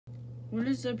What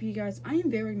is up, you guys? I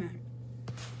am very mad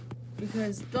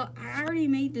because I already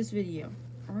made this video.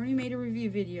 I already made a review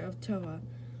video of Tahu,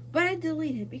 but I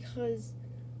deleted it because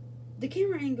the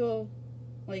camera angle,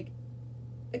 like,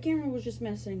 the camera was just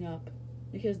messing up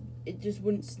because it just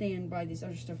wouldn't stand by these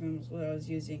other stuff animals that I was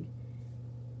using.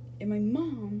 And my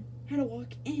mom had to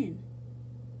walk in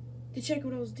to check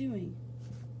what I was doing.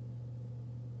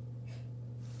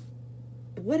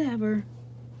 Whatever.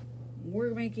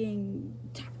 We're making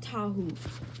Tahu.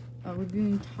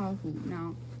 Reviewing Tahu.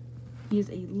 Now, he is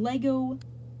a Lego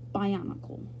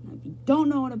Bionicle. Now, if you don't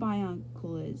know what a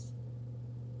Bionicle is,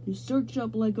 you search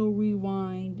up Lego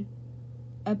Rewind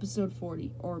episode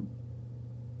 40 or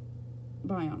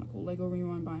Bionicle. Lego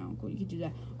Rewind Bionicle. You could do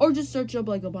that. Or just search up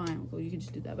Lego Bionicle. You could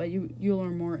just do that. But you'll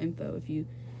learn more info if you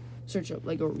search up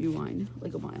Lego Rewind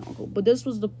Lego Bionicle. But this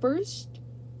was the first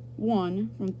one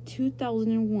from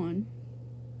 2001.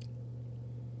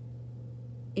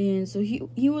 And so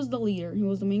he was the leader. He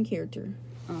was the main character.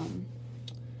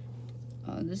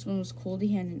 This one was cool.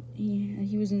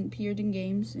 He was appeared in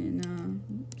games in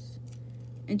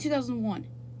 2001.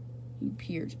 He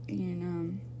appeared,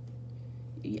 and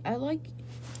I like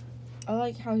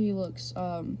how he looks.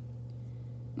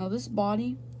 Now this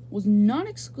body was not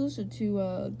exclusive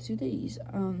to these.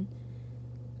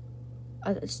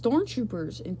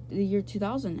 Stormtroopers in the year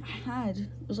 2000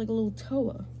 was like a little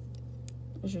Tahu,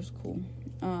 which was cool.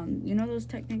 You know those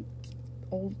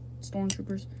old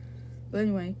stormtroopers? But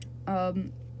anyway, if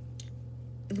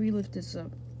we lift this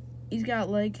up, he's got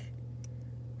go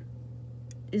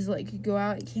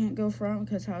out, it can't go front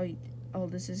because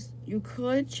this is. You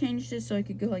could change this so it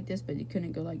could go like this, but you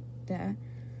couldn't go like that.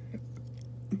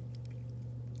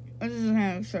 This is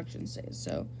how instructions say.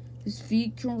 So his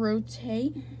feet can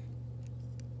rotate.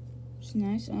 It's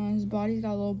nice. His body's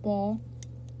got a little ball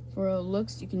for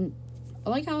looks. I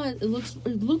like how it looks.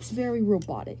 It looks very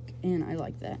robotic, and I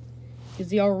like that because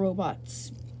they are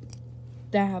robots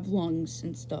that have lungs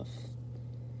and stuff.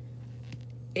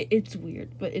 It's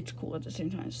weird, but it's cool at the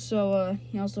same time. So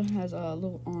he also has a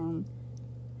little arm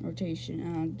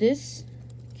rotation. This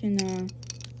can.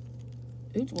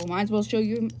 Oops. Well, might as well show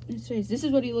you his face. This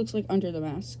is what he looks like under the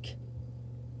mask.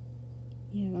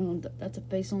 Yeah, that's a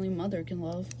face only mother can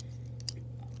love.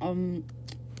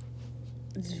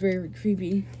 It's very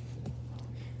creepy.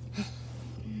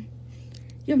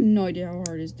 You have no idea how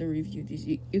hard it is to review these.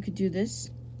 You could do this.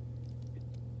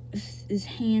 This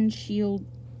hand shield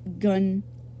gun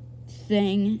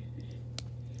thing.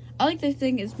 I like the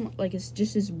thing. It's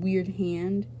just this weird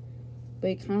hand, but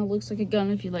it kind of looks like a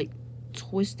gun if you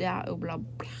twist it out. Blah,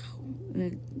 blah,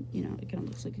 and it kind of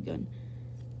looks like a gun.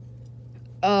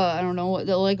 I don't know what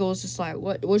the Lego was just like.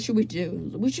 What should we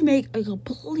do? We should make a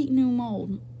complete new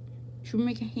mold. Should we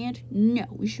make a hand? No,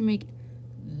 we should make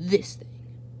this thing.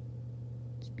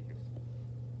 It's beautiful.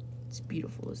 It's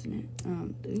beautiful, isn't it?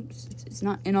 Oops, it's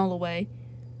not in all the way.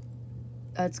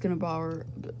 That's gonna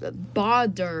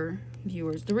bother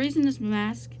viewers. The reason this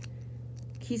mask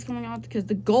keeps coming out because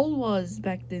the goal was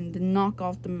back then to knock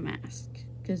off the mask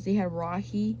because they had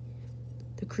Rahi.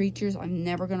 The creatures, I'm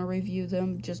never gonna review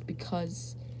them just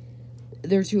because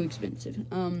they're too expensive.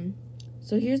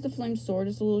 So here's the flame sword.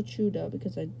 It's a little chewed up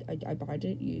because I bought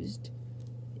it used.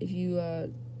 If you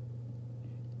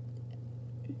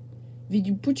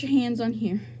put your hands on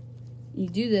here, you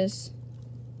do this.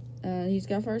 He's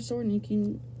got a fire sword and he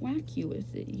can whack you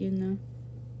with it. You can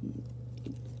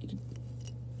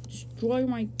destroy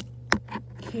my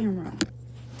camera,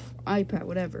 iPad,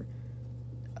 whatever.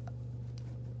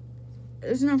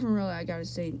 There's nothing really I gotta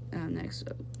say next,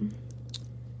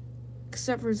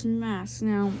 except for his mask.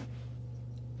 Now,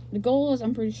 the goal is,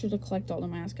 I'm pretty sure, to collect all the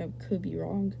masks. I could be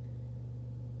wrong.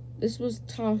 This was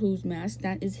Tahu's mask.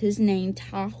 That is his name,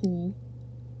 Tahu,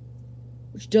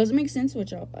 which doesn't make sense,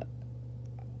 which I'll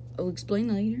explain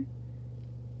later.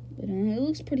 But it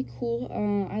looks pretty cool.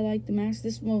 I like the mask.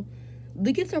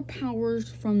 They get their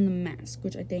powers from the mask,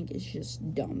 which I think is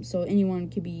just dumb. So anyone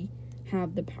could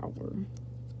have the power.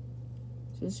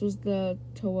 This was the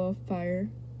Tahu fire.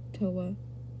 Tahu.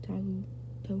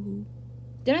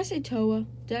 Did I say Tahu?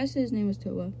 Did I say his name was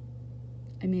Tahu?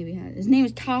 I maybe had. His name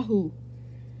is Tahu.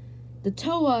 The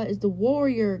Tahu is the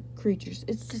warrior creatures.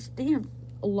 It's just, they have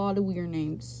a lot of weird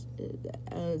names.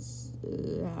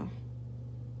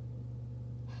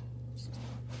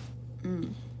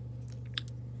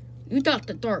 You thought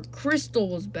the Dark Crystal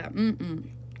was bad.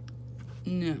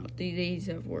 No, these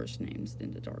have worse names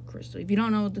than the Dark Crystal. If you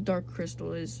don't know what the Dark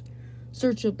Crystal is,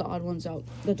 search up the odd ones out,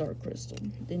 the Dark Crystal.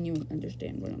 Then you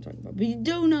understand what I'm talking about. But you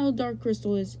do know Dark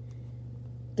Crystal is,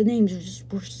 the names are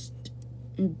just worse.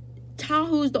 And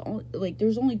Tahu is the only,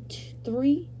 there's only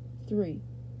three 3.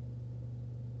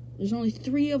 There's only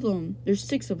 3 of them. There's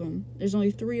 6 of them. There's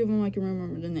only 3 of them I can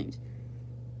remember the names.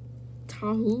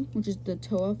 Tahu, which is the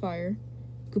toe of fire.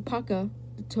 Kupaka,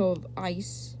 the toe of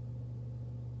ice.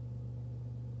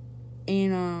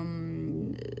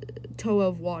 And toe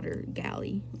of water,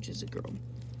 Galley, which is a girl.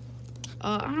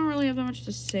 I don't really have that much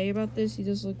to say about this. He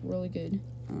does look really good.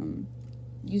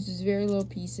 Uses very little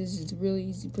pieces. It's really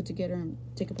easy to put together and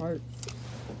take apart.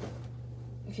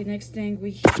 Okay, next thing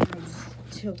we have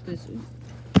tilt this.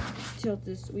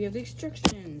 We have the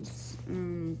instructions.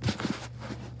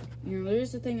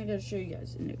 There's the thing I gotta show you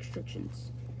guys in the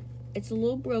instructions. It's a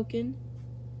little broken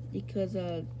because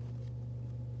I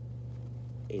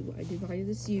divided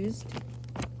this used.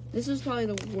 This was probably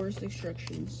the worst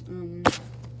instructions.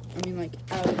 Like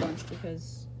out of the bunch,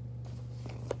 because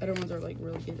other ones are like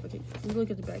really good. Okay, if you look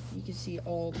at the back, you can see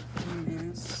all the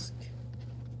mask.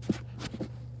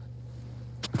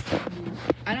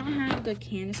 I don't have the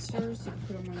canisters. You can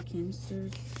put them on the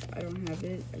canisters. I don't have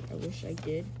it. I wish I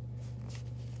did.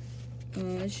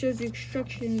 It shows the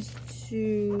instructions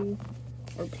to,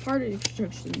 or part of the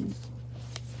instructions.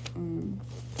 You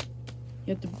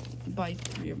have to buy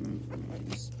 3 of them.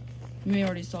 You may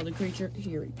already saw the creature.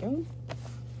 Here we go.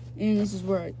 And this is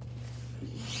where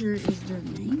here is their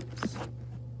names.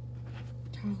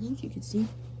 Tahu, you can see.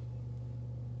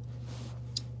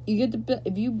 You get to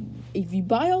if you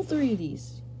buy all 3 of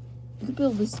these, you can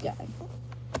build this guy.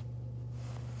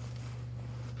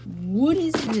 What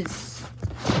is this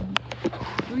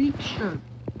creature?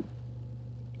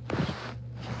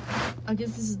 I guess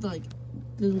this is like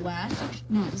the last.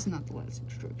 No, this is not the last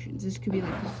instructions. This could be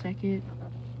like the second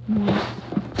one.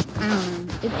 I don't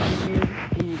know. It's weird,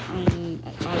 and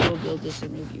I will build this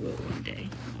and review it one day.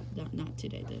 Not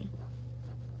today, though.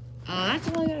 That's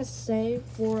all I gotta say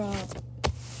for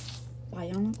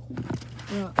Bionicle,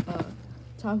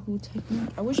 Tahu technique.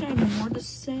 I wish I had more to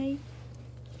say,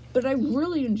 but I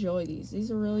really enjoy these.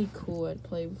 These are really cool. I'd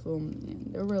play with them,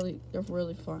 and they're really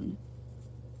fun.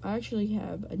 I actually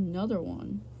have another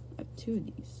one. I have 2 of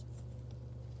these.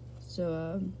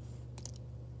 So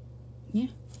yeah.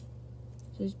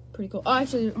 So it's pretty cool. Oh,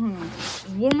 actually, hold on. There's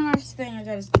one last thing I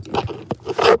gotta do.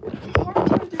 Hard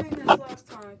time doing this last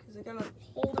time because I gotta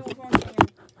hold it with one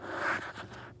hand.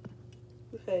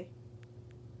 Okay.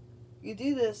 You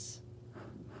do this,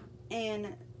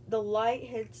 and the light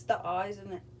hits the eyes,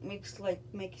 and it makes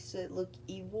it look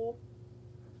evil,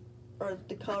 or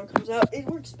the color comes out. It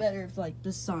works better if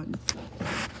the sun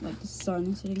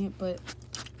is hitting it. But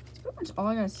that's pretty much all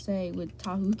I gotta say with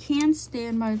Tahu. Can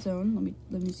stand by its own.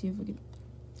 Let me see if I can.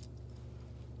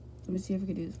 Let me see if I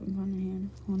can do this with one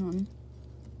hand. Hold on.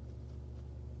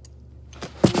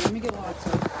 Let me get lots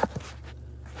of.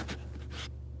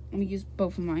 Let me use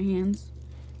both of my hands.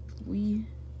 He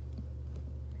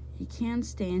can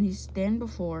stand. He's stand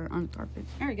before on carpet.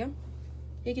 There we go.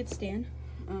 He can stand.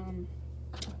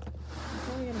 That's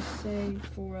all I gotta say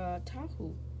for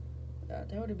Tahu.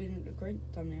 That would have been a great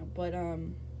thumbnail. But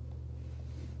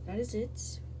that is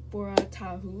it for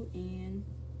Tahu. And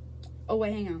oh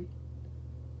wait, hang on.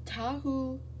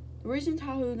 Tahu. The reason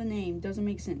Tahu, the name, doesn't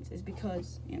make sense is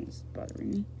because, and this is bothering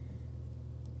me,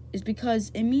 is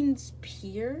because it means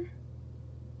pure.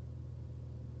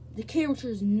 The character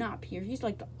is not pure. He's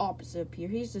like the opposite of pure.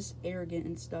 He's just arrogant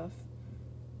and stuff.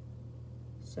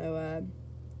 So, and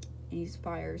he's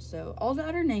fire. So, all the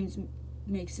other names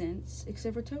make sense,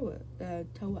 except for Tahu.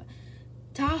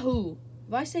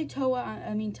 If I say Toa,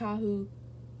 I mean Tahu.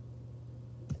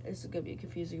 It's gonna be a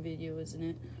confusing video, isn't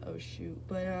it? Oh, shoot.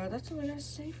 But, that's all I gotta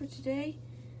say for today.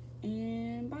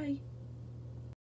 And bye.